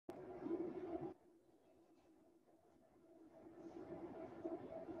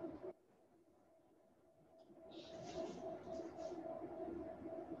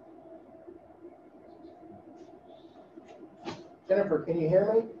Jennifer, can you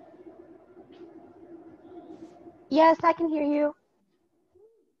hear me? Yes, I can hear you.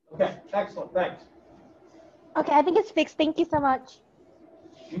 Okay, excellent, thanks. Okay, I think it's fixed. Thank you so much.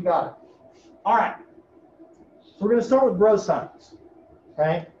 You got it. All right, so we're going to start with bro science,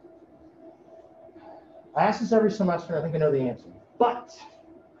 okay? I ask this every semester, I think I know the answer. But,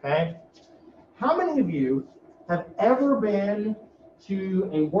 okay, how many of you have ever been to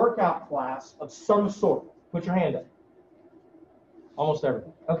a workout class of some sort? Put your hand up. Almost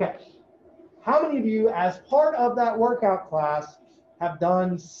everyone. Okay. How many of you, as part of that workout class, have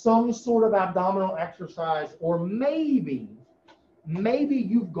done some sort of abdominal exercise, or maybe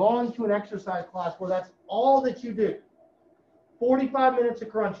you've gone to an exercise class where that's all that you do? 45 minutes of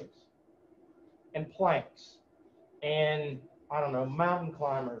crunches and planks and, I don't know, mountain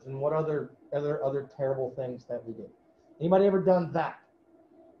climbers and what other terrible things that we do. Anybody ever done that?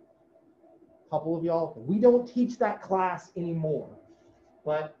 A couple of y'all. We don't teach that class anymore.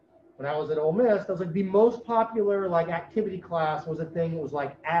 But when I was at Ole Miss, that was like the most popular like activity class was a thing that was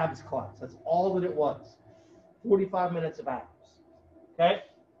like abs class. That's all that it was. 45 minutes of abs. Okay?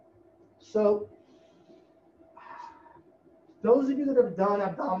 So those of you that have done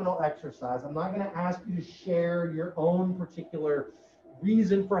abdominal exercise, I'm not going to ask you to share your own particular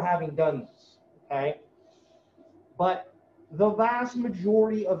reason for having done this, okay? But the vast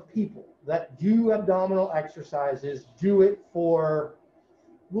majority of people that do abdominal exercises do it for,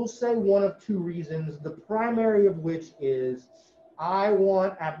 we'll say, one of two reasons, the primary of which is I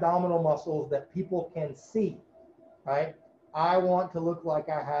want abdominal muscles that people can see, right? I want to look like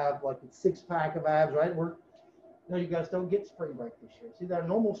I have like a six-pack of abs, right? No, you guys don't get spring break this year. See, that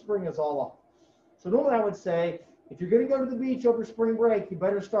normal spring is all off. So normally I would say, if you're going to go to the beach over spring break, you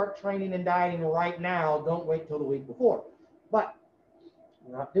better start training and dieting right now. Don't wait till the week before. But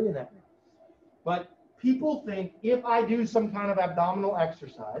we're not doing that now. But people think if I do some kind of abdominal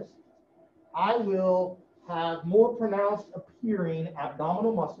exercise, I will have more pronounced appearing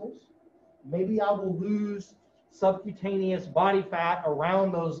abdominal muscles. Maybe I will lose subcutaneous body fat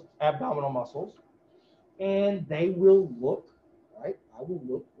around those abdominal muscles. And they will look, right? I will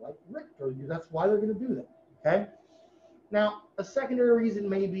look like Rick, or that's why they're going to do that, okay? Now, a secondary reason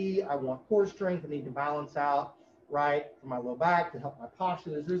may be I want core strength, I need to balance out, right, for my low back, to help my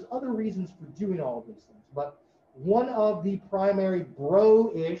posture. There's other reasons for doing all of these things, but one of the primary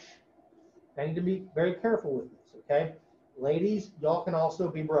bro-ish, I need to be very careful with this, okay? Ladies, y'all can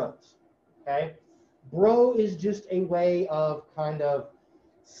also be bros, okay? Bro is just a way of kind of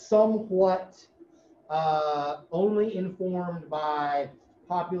somewhat only informed by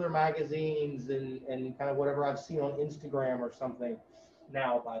popular magazines and kind of whatever I've seen on Instagram or something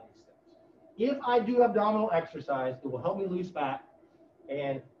now by these things. If I do abdominal exercise, it will help me lose fat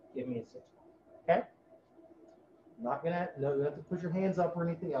and give me a six-pack, okay? Not gonna, no, you don't have to put your hands up or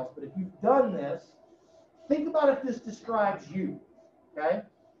anything else, but if you've done this, think about if this describes you, okay?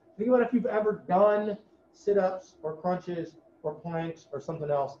 Think about if you've ever done sit-ups or crunches or planks or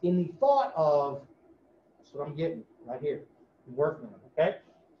something else in the thought of, that's what I'm getting right here. I'm working on it, okay?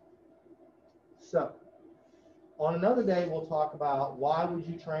 So, on another day, we'll talk about why would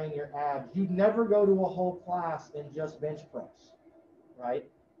you train your abs. You'd never go to a whole class and just bench press, right?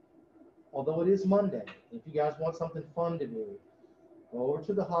 Although it is Monday. If you guys want something fun to do, go over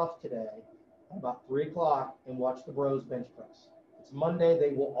to the Huff today at about 3 o'clock and watch the bros bench press. It's Monday.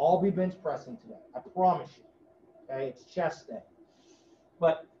 They will all be bench pressing today. I promise you, okay? It's chest day.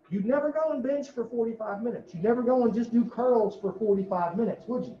 But you'd never go and bench for 45 minutes. You'd never go and just do curls for 45 minutes,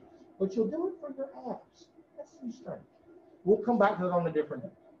 would you? But you'll do it for your abs. That's some strength. We'll come back to that on a different day,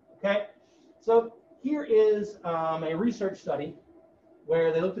 okay? So here is a research study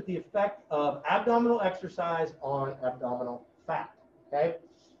where they looked at the effect of abdominal exercise on abdominal fat, okay?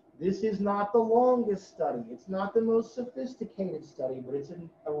 This is not the longest study. It's not the most sophisticated study, but it's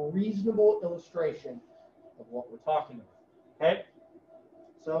a reasonable illustration of what we're talking about, okay?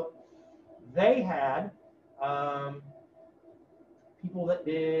 So they had people that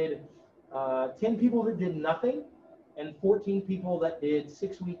did, 10 people that did nothing and 14 people that did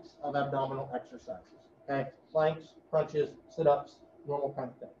 6 weeks of abdominal exercises, okay? Planks, crunches, sit-ups, normal kind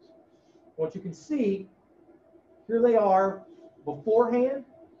of things. What you can see, here they are beforehand,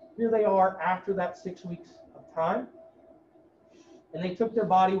 here they are after that 6 weeks of time. And they took their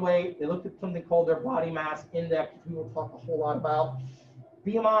body weight, they looked at something called their body mass index, which we will talk a whole lot about.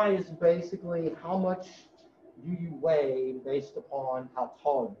 BMI is basically how much do you weigh based upon how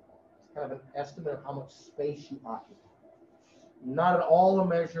tall you are. It's kind of an estimate of how much space you occupy. Not at all a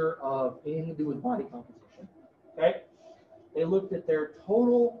measure of anything to do with body composition, okay? They looked at their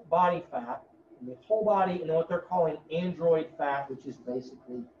total body fat in the whole body, and what they're calling android fat, which is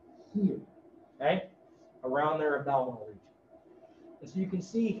basically here, okay, around their abdominal region. And so you can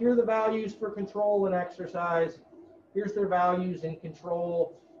see here are the values for control and exercise. Here's their values in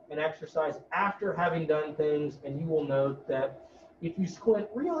control and exercise after having done things, and you will note that if you squint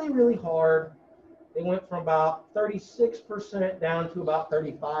really, really hard, they went from about 36% down to about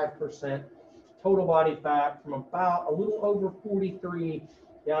 35% total body fat, from about a little over 43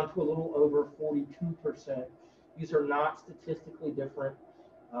 down to a little over 42%. These are not statistically different.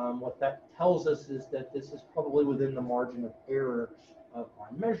 What that tells us is that this is probably within the margin of error of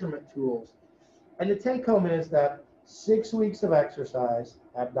our measurement tools. And the take home is that 6 weeks of exercise,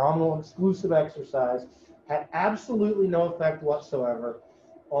 abdominal exclusive exercise, had absolutely no effect whatsoever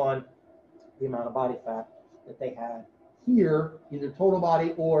on the amount of body fat that they had here, either total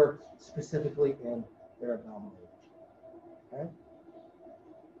body or specifically in their abdominal region. Okay?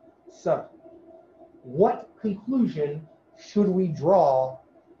 So, what conclusion should we draw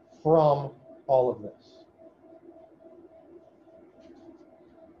from all of this?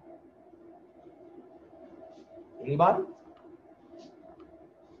 Anybody?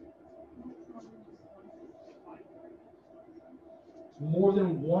 More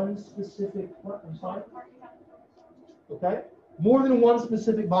than one specific part, I'm sorry? Okay. More than one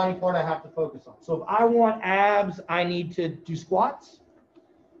specific body part I have to focus on. So if I want abs, I need to do squats.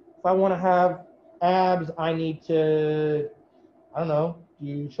 If I want to have abs, I need to, I don't know,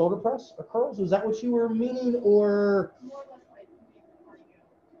 do shoulder press or curls? Is that what you were meaning, or? More or less like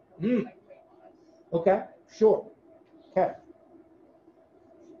cardio. Okay, sure. Okay.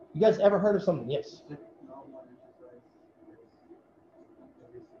 You guys ever heard of something? Yes.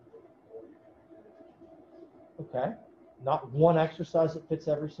 Okay. Not one exercise that fits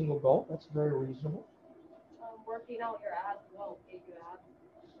every single goal. That's very reasonable. Working out your abs won't give you abs.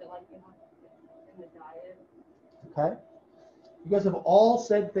 Feel like you have to in the diet. Okay. You guys have all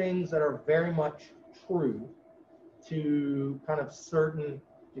said things that are very much true to kind of certain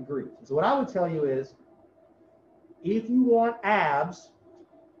degrees. So what I would tell you is, if you want abs,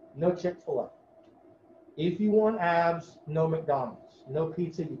 no Chick-fil-A. If you want abs, no McDonald's. No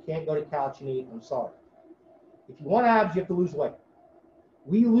pizza. You can't go to couch and eat. I'm sorry. If you want abs, you have to lose weight.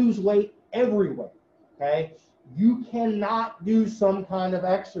 We lose weight everywhere, okay? You cannot do some kind of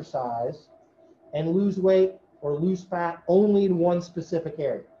exercise and lose weight or lose fat only in one specific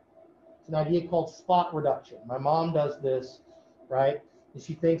area. It's an idea called spot reduction. My mom does this, right? And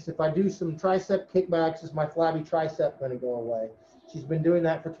she thinks if I do some tricep kickbacks, is my flabby tricep going to go away? She's been doing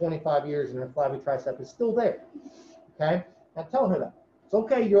that for 25 years, and her flabby tricep is still there, okay? Now tell her that. It's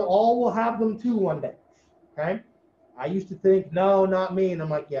okay. You all will have them too one day. Okay, I used to think, no, not me, and I'm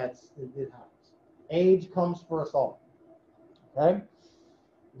like, yeah, it happens. Age comes for us all. Okay,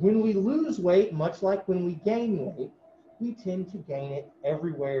 when we lose weight, much like when we gain weight, we tend to gain it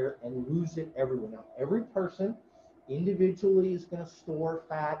everywhere and lose it everywhere. Now, every person individually is going to store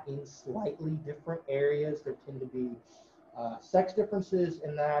fat in slightly different areas. There tend to be sex differences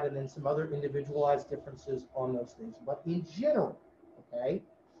in that, and then some other individualized differences on those things. But in general, okay,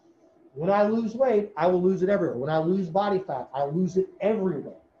 when I lose weight, I will lose it everywhere. When I lose body fat, I lose it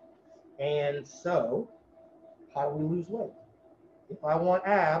everywhere. And so, how do we lose weight? If I want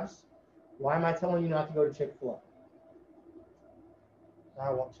abs, why am I telling you not to go to Chick-fil-A?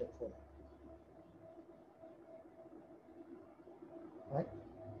 I want Chick-fil-A. Right?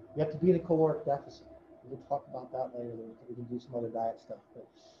 You have to be in a caloric deficit. We'll talk about that later. We can do some other diet stuff. But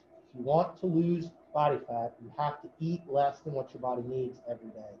if you want to lose body fat, you have to eat less than what your body needs every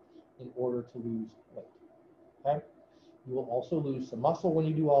day in order to lose weight. Okay? You will also lose some muscle when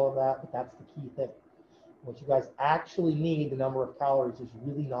you do all of that, but that's the key thing. What you guys actually need, the number of calories, is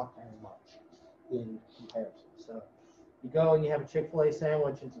really not very much in comparison. So you go and you have a Chick-fil-A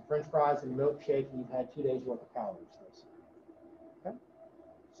sandwich and some French fries and a milkshake, and you've had 2 days worth of calories. Okay?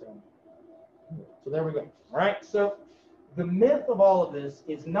 So there we go. All right. So the myth of all of this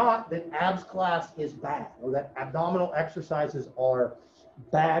is not that abs class is bad or that abdominal exercises are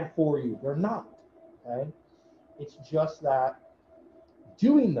bad for you. They're not. Okay? It's just that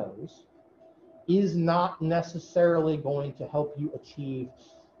doing those is not necessarily going to help you achieve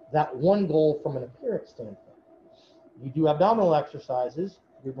that one goal from an appearance standpoint. You do abdominal exercises,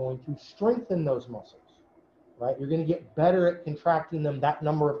 you're going to strengthen those muscles, right? You're going to get better at contracting them that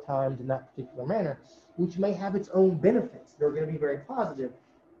number of times in that particular manner, which may have its own benefits. They're going to be very positive,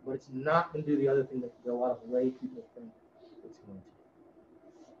 but it's not going to do the other thing that a lot of lay people think it's going to do.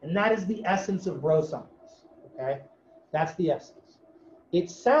 And that is the essence of bro science, okay? That's the essence. It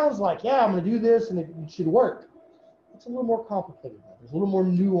sounds like, yeah, I'm going to do this and it should work. It's a little more complicated. There's a little more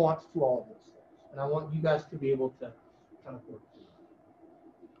nuance to all of this. and I want you guys to be able to kind of work through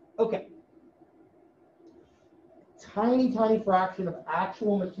it. Okay. Tiny, tiny fraction of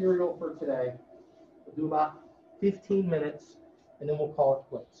actual material for today. We'll do about 15 minutes, and then we'll call it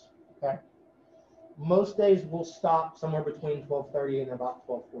quits, okay? Most days we'll stop somewhere between 12:30 and about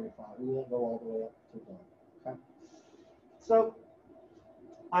 12:45. We won't go all the way up to 1, okay? So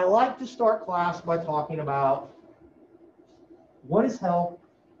I like to start class by talking about what is health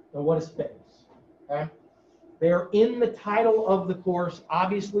and what is fitness, okay? They're in the title of the course.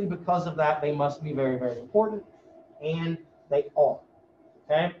 Obviously, because of that, they must be very, very important, and they are,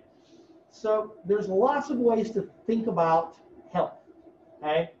 okay? So there's lots of ways to think about health,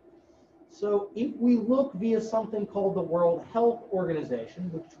 okay? So if we look via something called the World Health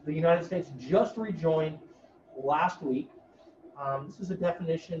Organization, which the United States just rejoined last week, this is a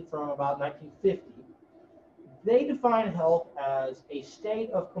definition from about 1950. They define health as a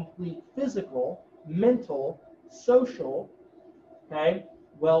state of complete physical, mental, social, okay,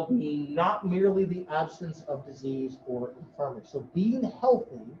 well-being, not merely the absence of disease or infirmity. So being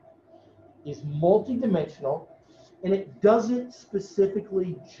healthy is multidimensional, and it doesn't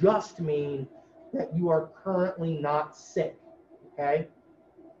specifically just mean that you are currently not sick, okay?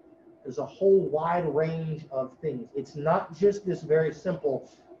 There's a whole wide range of things. It's not just this very simple,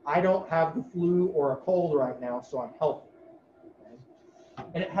 I don't have the flu or a cold right now, so I'm healthy. Okay?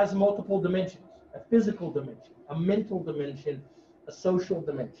 And it has multiple dimensions, a physical dimension, a mental dimension, a social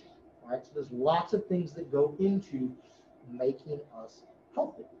dimension. All right? So there's lots of things that go into making us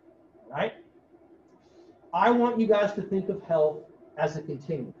healthy. All right? I want you guys to think of health as a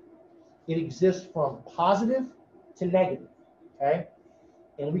continuum. It exists from positive to negative, okay?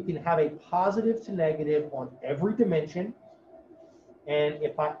 And we can have a positive to negative on every dimension. And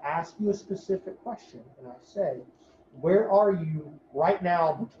if I ask you a specific question and I say, where are you right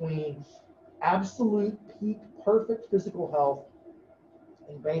now between absolute peak perfect physical health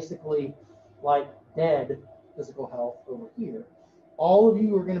and basically like dead physical health over here, all of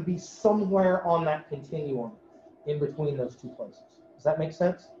you are going to be somewhere on that continuum in between those two places. Does that make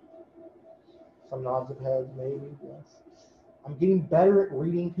sense? Some nods of heads, maybe, yes. I'm getting better at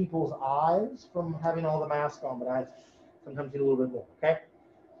reading people's eyes from having all the masks on, but I sometimes need a little bit more, okay?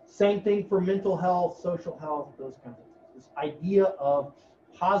 Same thing for mental health, social health, those kinds of things. This idea of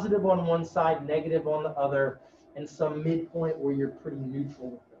positive on one side, negative on the other, and some midpoint where you're pretty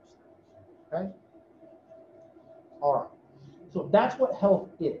neutral with those things, okay? All right. So that's what health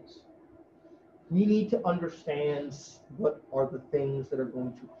is. We need to understand what are the things that are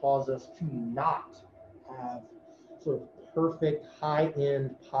going to cause us to not have sort of perfect,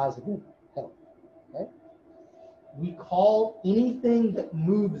 high-end, positive health. Okay? We call anything that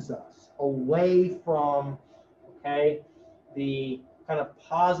moves us away from, okay, the kind of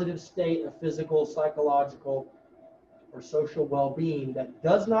positive state of physical, psychological, or social well-being that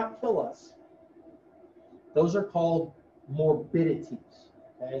does not kill us. Those are called morbidities,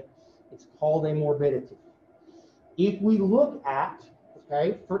 okay? It's called a morbidity. If we look at,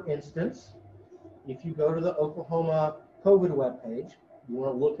 okay, for instance, if you go to the Oklahoma COVID webpage, you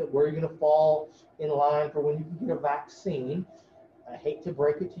want to look at where you're going to fall in line for when you can get a vaccine. I hate to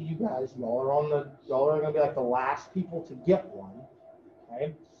break it to you guys, y'all are going to be like the last people to get one,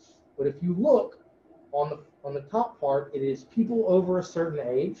 okay? But if you look on the top part, it is people over a certain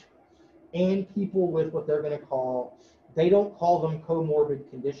age and people with what they're going to call, they don't call them comorbid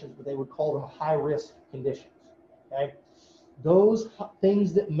conditions, but they would call them high-risk conditions, okay? Those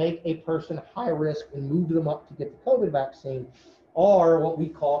things that make a person high risk and move them up to get the COVID vaccine are what we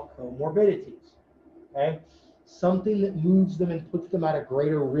call comorbidities, okay? Something that moves them and puts them at a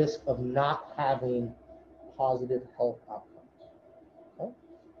greater risk of not having positive health outcomes, okay?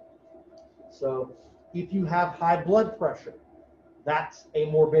 So if you have high blood pressure, that's a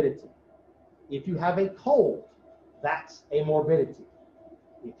morbidity. If you have a cold, that's a morbidity.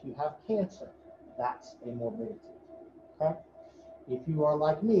 If you have cancer, that's a morbidity, okay? If you are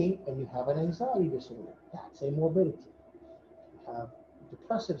like me and you have an anxiety disorder, that's a morbidity. You have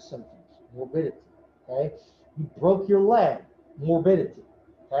depressive symptoms, morbidity, okay? You broke your leg, morbidity,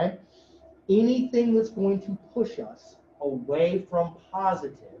 okay? Anything that's going to push us away from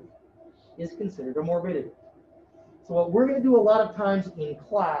positive is considered a morbidity. So what we're going to do a lot of times in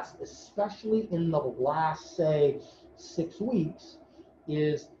class, especially in the last, say, 6 weeks,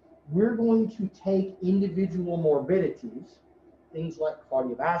 is we're going to take individual morbidities, things like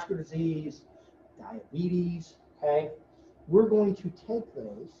cardiovascular disease, diabetes, okay? We're going to take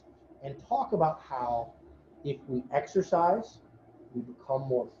those and talk about how if we exercise, we become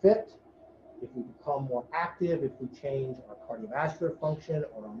more fit, if we become more active, if we change our cardiovascular function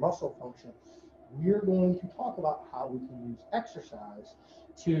or our muscle function, we're going to talk about how we can use exercise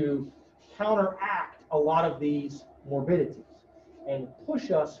to counteract a lot of these morbidities and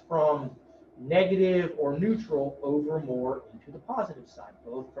push us from negative or neutral over more into the positive side,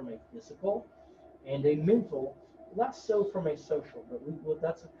 both from a physical and a mental, less so from a social, but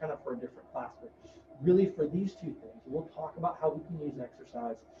that's kind of for a different class. But really for these two things, we'll talk about how we can use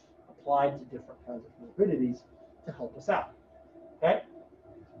exercise applied to different kinds of morbidities to help us out, okay?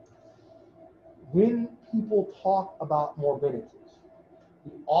 When people talk about morbidities,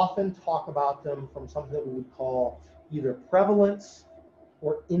 we often talk about them from something that we would call either prevalence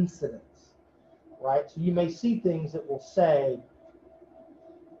or incidence, right? So you may see things that will say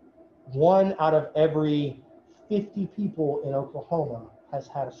 1 out of every 50 people in Oklahoma has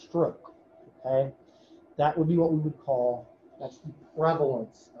had a stroke, okay? That would be what we would call, that's the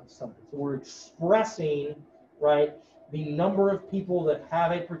prevalence of something. So we're expressing, right, the number of people that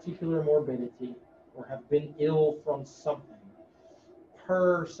have a particular morbidity or have been ill from something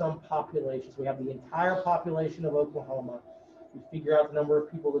per some population. So we have the entire population of Oklahoma. We figure out the number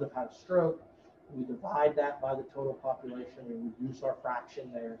of people that have had a stroke. We divide that by the total population. We reduce our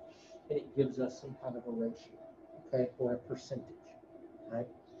fraction there, and it gives us some kind of a ratio, okay, or a percentage, right?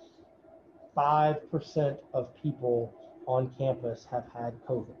 5% of people on campus have had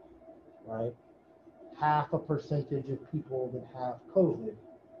COVID, right? Half a percentage of people that have COVID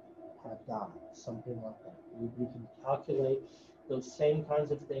have died, something like that. We can calculate those same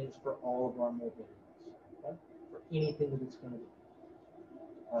kinds of things for all of our morbidities, okay? For anything that it's going to be.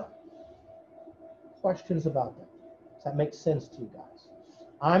 All right. Questions about that? Does that make sense to you guys?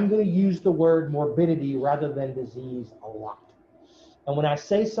 I'm going to use the word morbidity rather than disease a lot. And when I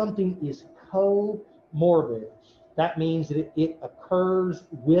say something is comorbid, that means that it occurs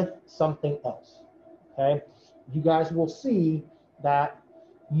with something else, okay? You guys will see that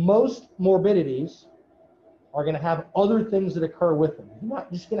most morbidities are going to have other things that occur with them. You're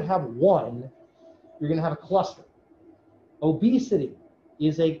not just going to have one, you're going to have a cluster. Obesity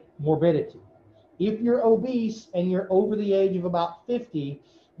is a morbidity. If you're obese and you're over the age of about 50,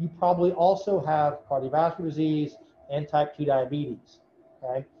 you probably also have cardiovascular disease and type 2 diabetes,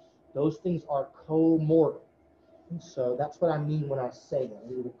 okay? Those things are comorbid. And so that's what I mean when I say that.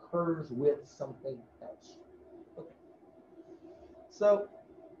 It occurs with something else. Okay. So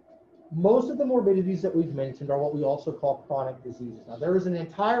most of the morbidities that we've mentioned are what we also call chronic diseases. Now, there is an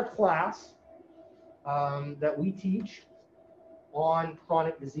entire class that we teach on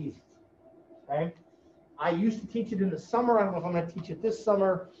chronic diseases, okay? I used to teach it in the summer. I don't know if I'm going to teach it this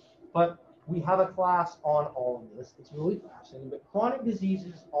summer, but we have a class on all of this. It's really fascinating. But chronic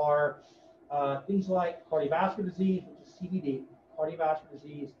diseases are things like cardiovascular disease, which is CVD, cardiovascular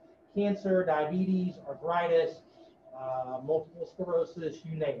disease, cancer, diabetes, arthritis, multiple sclerosis,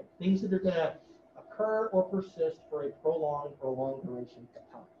 you name it. Things that are going to occur or persist for a prolonged duration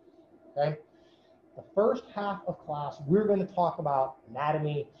of time, okay? The first half of class, we're going to talk about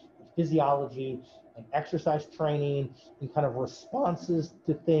anatomy and physiology and exercise training and kind of responses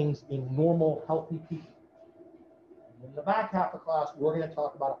to things in normal, healthy people. And in the back half of class, we're going to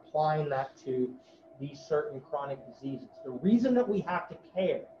talk about applying that to these certain chronic diseases. The reason that we have to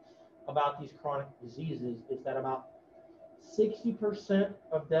care about these chronic diseases is that about 60%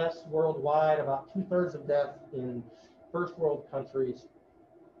 of deaths worldwide, about 2/3 of death in first world countries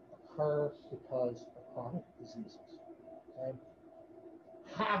occur because of chronic diseases, okay?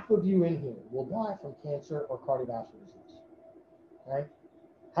 Half of you in here will die from cancer or cardiovascular disease, okay?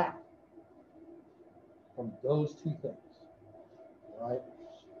 Half from those two things, right?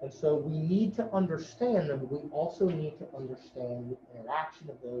 And so we need to understand them, but we also need to understand the interaction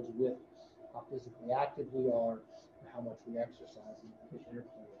of those with how physically active we are and how much we exercise and the interplay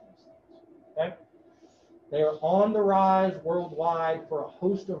of these things, okay? They are on the rise worldwide for a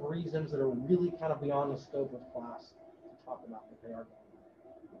host of reasons that are really kind of beyond the scope of class to talk about, but they are going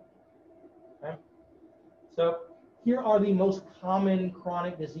on. Okay? So here are the most common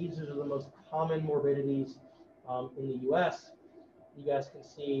chronic diseases or the most common morbidities in the U.S. You guys can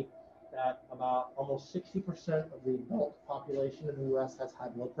see that about almost 60% of the adult population in the U.S. has high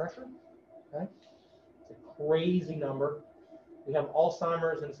blood pressure. Okay? It's a crazy number. We have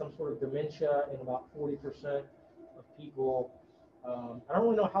Alzheimer's and some sort of dementia in about 40% of people. I don't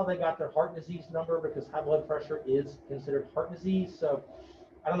really know how they got their heart disease number because high blood pressure is considered heart disease. So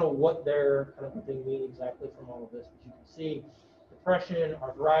I don't know what they're kind of what they mean exactly from all of this, but you can see depression,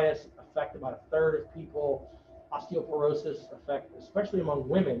 arthritis affect about 1/3 of people. Osteoporosis affect, especially among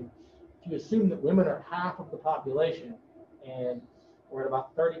women. If you assume that women are half of the population, and we're at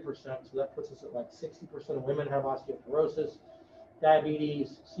about 30%, so that puts us at like 60% of women have osteoporosis.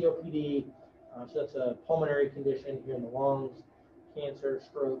 Diabetes, COPD, So that's a pulmonary condition here in the lungs, cancer,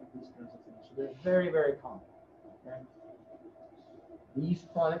 stroke, these kinds of things. So they're very, very common. Okay? These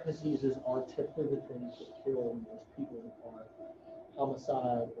chronic diseases are typically the things that kill most people who are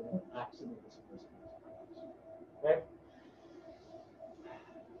homicide or accidents and those kinds of things. Okay?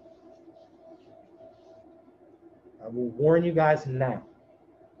 I will warn you guys now.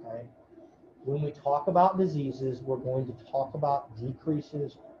 Okay? When we talk about diseases, we're going to talk about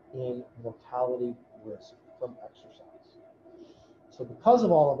decreases in mortality risk from exercise. So because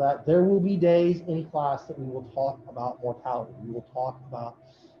of all of that, there will be days in class that we will talk about mortality. We will talk about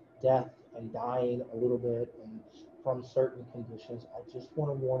death and dying a little bit and from certain conditions. I just want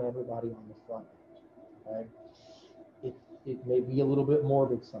to warn everybody on the front end. Okay? It may be a little bit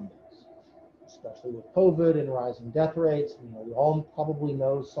morbid some days, especially with COVID and rising death rates. You know, we all probably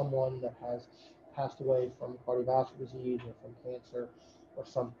know someone that has passed away from cardiovascular disease or from cancer or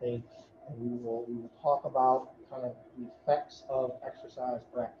something. And we will talk about kind of the effects of exercise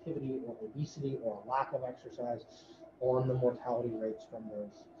or activity or obesity or lack of exercise on the mortality rates from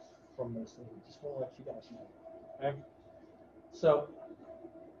those things. I just want to let you guys know. Okay? So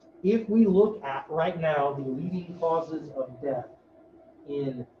if we look at right now the leading causes of death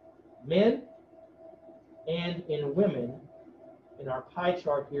in men and in women, in our pie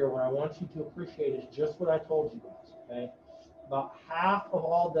chart here, what I want you to appreciate is just what I told you guys, okay? About half of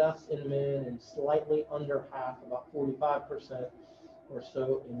all deaths in men and slightly under half, about 45% or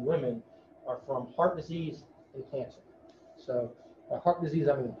so in women, are from heart disease and cancer. So by heart disease,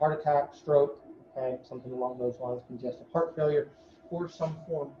 I mean heart attack, stroke, okay, something along those lines, congestive heart failure, or some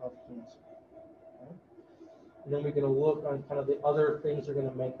form of cancer. Okay? And then we're going to look on kind of the other things that are going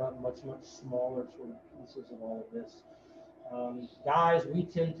to make up much, much smaller sort of pieces of all of this. Guys, we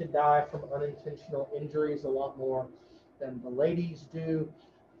tend to die from unintentional injuries a lot more than the ladies do.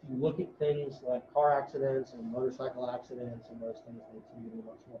 If you look at things like car accidents and motorcycle accidents and those things, they tend to be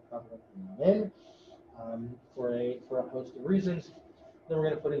much more prevalent in men for a host of reasons. Then we're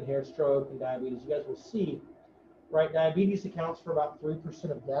going to put in here stroke and diabetes. You guys will see, right, diabetes accounts for about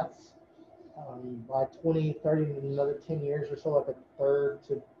 3% of deaths. By 2030, in another 10 years or so, like a third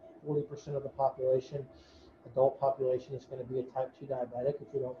to 40% of the population, adult population, is going to be a type 2 diabetic if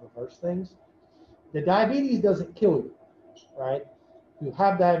we don't reverse things. The diabetes doesn't kill you, right? You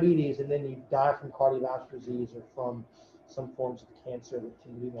have diabetes and then you die from cardiovascular disease or from some forms of cancer that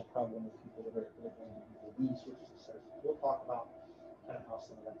tend to be more prevalent in people that are going to be obese, which is a surgery. We'll talk about kind of how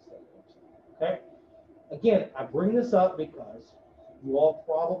some of that stuff works. Okay? Again, I bring this up because you all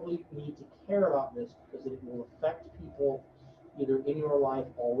probably need to care about this because it will affect people either in your life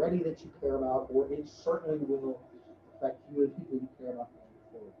already that you care about, or it certainly will affect you and people you care about going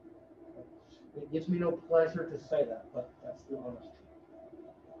forward. Okay? It gives me no pleasure to say that, but that's the honest truth.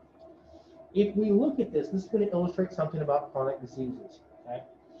 If we look at this, this is going to illustrate something about chronic diseases. Okay?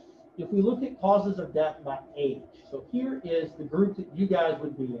 If we look at causes of death by age, so here is the group that you guys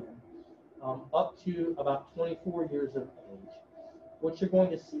would be in, up to about 24 years of age. What you're going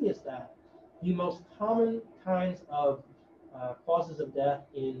to see is that the most common kinds of causes of death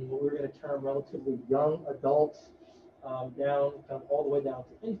in what we're going to term relatively young adults down, kind of all the way down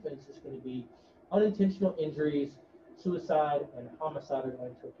to infants, is going to be unintentional injuries, suicide, and homicide are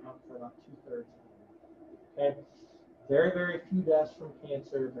going to account for about 2/3 of them. Okay? Very, very few deaths from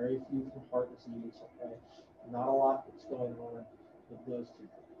cancer, very few from heart disease. Okay? Not a lot that's going on with those two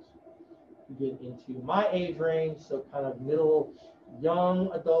things. You get into my age range, so kind of middle young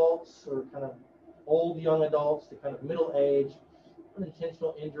adults or kind of old young adults to kind of middle age.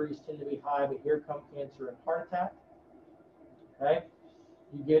 Unintentional injuries tend to be high, but here come cancer and heart attack. Okay?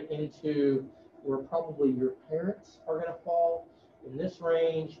 You get into where probably your parents are going to fall in this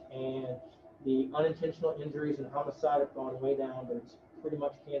range, and the unintentional injuries and homicide have gone way down, but it's pretty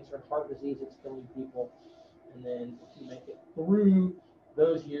much cancer and heart disease that's killing people. And then if you make it through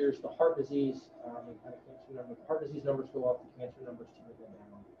those years, the heart disease and kind of cancer numbers, the heart disease numbers go up, the cancer numbers tend to go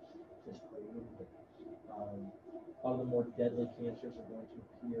down just a little bit. A lot of the more deadly cancers are going to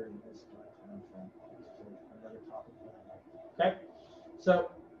appear in this kind of time frame. So another topic for that. Okay, so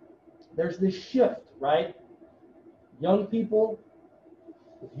there's this shift, right? Young people,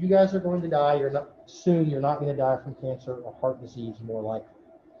 if you guys are going to die, you're not going to die from cancer or heart disease more likely.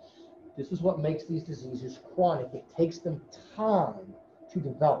 This is what makes these diseases chronic. It takes them time to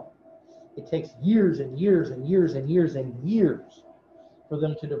develop. It takes years and years and years and years and years for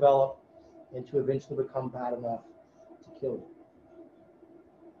them to develop and to eventually become bad enough to kill you.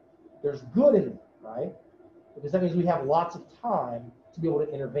 There's good in it, right? Because that means we have lots of time to be able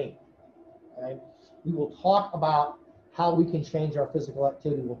to intervene. Okay? We will talk about how we can change our physical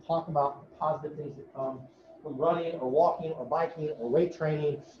activity. We'll talk about the positive things that come from running or walking or biking or weight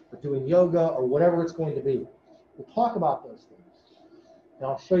training or doing yoga or whatever it's going to be. We'll talk about those things. And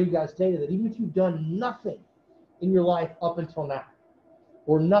I'll show you guys data that even if you've done nothing in your life up until now,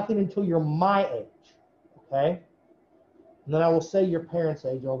 or nothing until you're my age, okay? And then I will say your parents'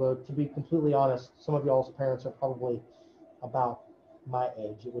 age, although to be completely honest, some of y'all's parents are probably about my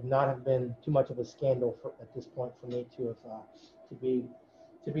age. It would not have been too much of a scandal at this point for me to have to be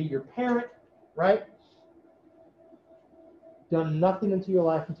your parent, right? Done nothing into your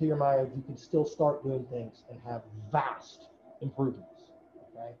life until you're my age. You can still start doing things and have vast improvements.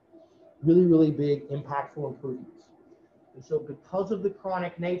 Okay, really, really big, impactful improvements. And so, because of the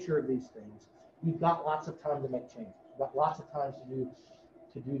chronic nature of these things, we've got lots of time to make changes. We've got lots of time to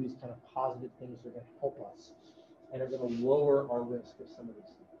do these kind of positive things that are going to help us and are going to lower our risk of some of these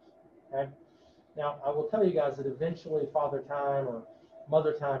things. Okay. Now, I will tell you guys that eventually father time or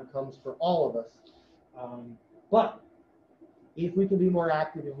mother time comes for all of us. But if we can be more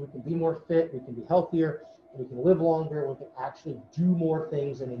active, if we can be more fit, we can be healthier, we can live longer, we can actually do more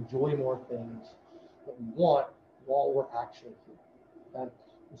things and enjoy more things that we want while we're actually here. Okay?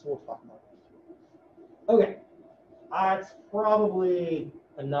 And so we'll talk about that. Okay, that's probably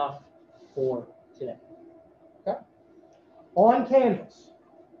enough for today. Okay? On Canvas,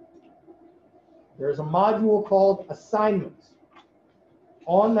 there's a module called Assignments.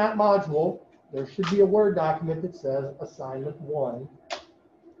 On that module, there should be a Word document that says Assignment 1,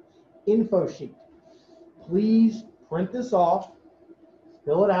 Info Sheet. Please print this off,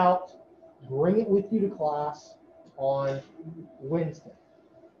 fill it out, bring it with you to class on Wednesday.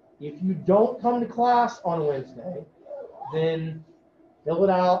 If you don't come to class on Wednesday, then fill it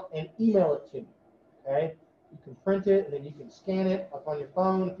out and email it to me, okay? You can print it, and then you can scan it up on your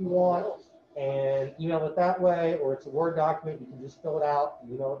phone if you want, and email it that way, or it's a Word document. You can just fill it out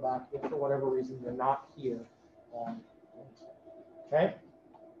and email it back if for whatever reason you're not here on Wednesday, okay?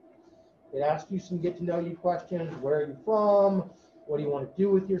 It asks you some get-to-know-you questions. Where are you from? What do you want to do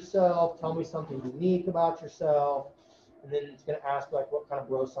with yourself? Tell me something unique about yourself. And then it's going to ask, like, what kind of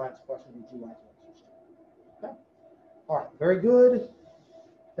bro science questions would you like answers to? Okay? All right, very good.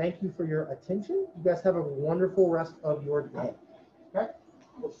 Thank you for your attention. You guys have a wonderful rest of your day. Okay?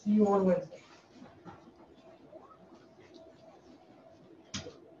 We'll see you on Wednesday.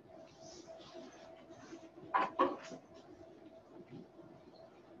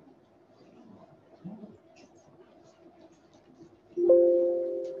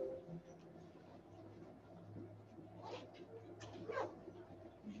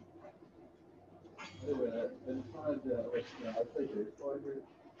 Anyway, I just wanted to let you know, I play baseball here,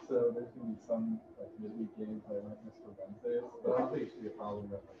 so there's going to be some like midweek games I might miss for Wednesdays, but I don't think it should be a problem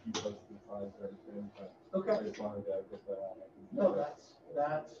if like, you post the times or anything, but Okay. I just wanted to get that out. No,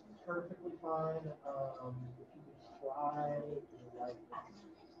 that's perfectly fine. If you could try like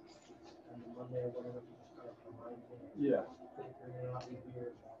on Monday or whatever, you just kind of remind me. Yeah. If you're gonna not be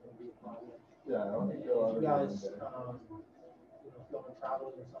here, it's not gonna be a problem. Yeah, I don't think If they'll you ever guys, get in there. if y'all are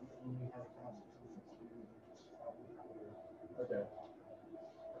traveling or something, and you have class or something, just probably have to. Okay.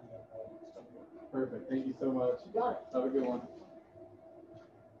 Perfect. Thank you so much. You got it. Have a good one.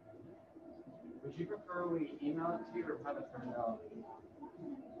 Would you prefer we email it to you or have it printed out?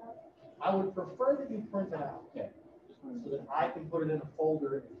 I would prefer that you print it out. Okay. So that I can put it in a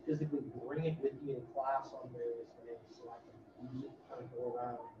folder and physically bring it with me in class on various days, so I can kind of go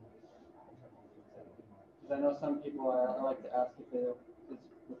around. Because I know some people, I like to ask if they, it's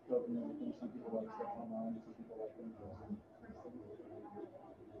with COVID and everything, some people like stuff online, some people like in person.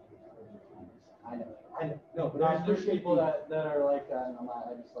 I know. No, but There's appreciate people the- that are like that, and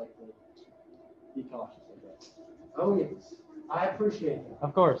I just like to be cautious, I guess. Oh, yes. I appreciate that.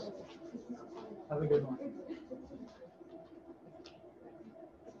 Of course. Have a good one.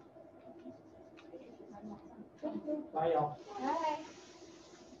 Bye, y'all. Bye.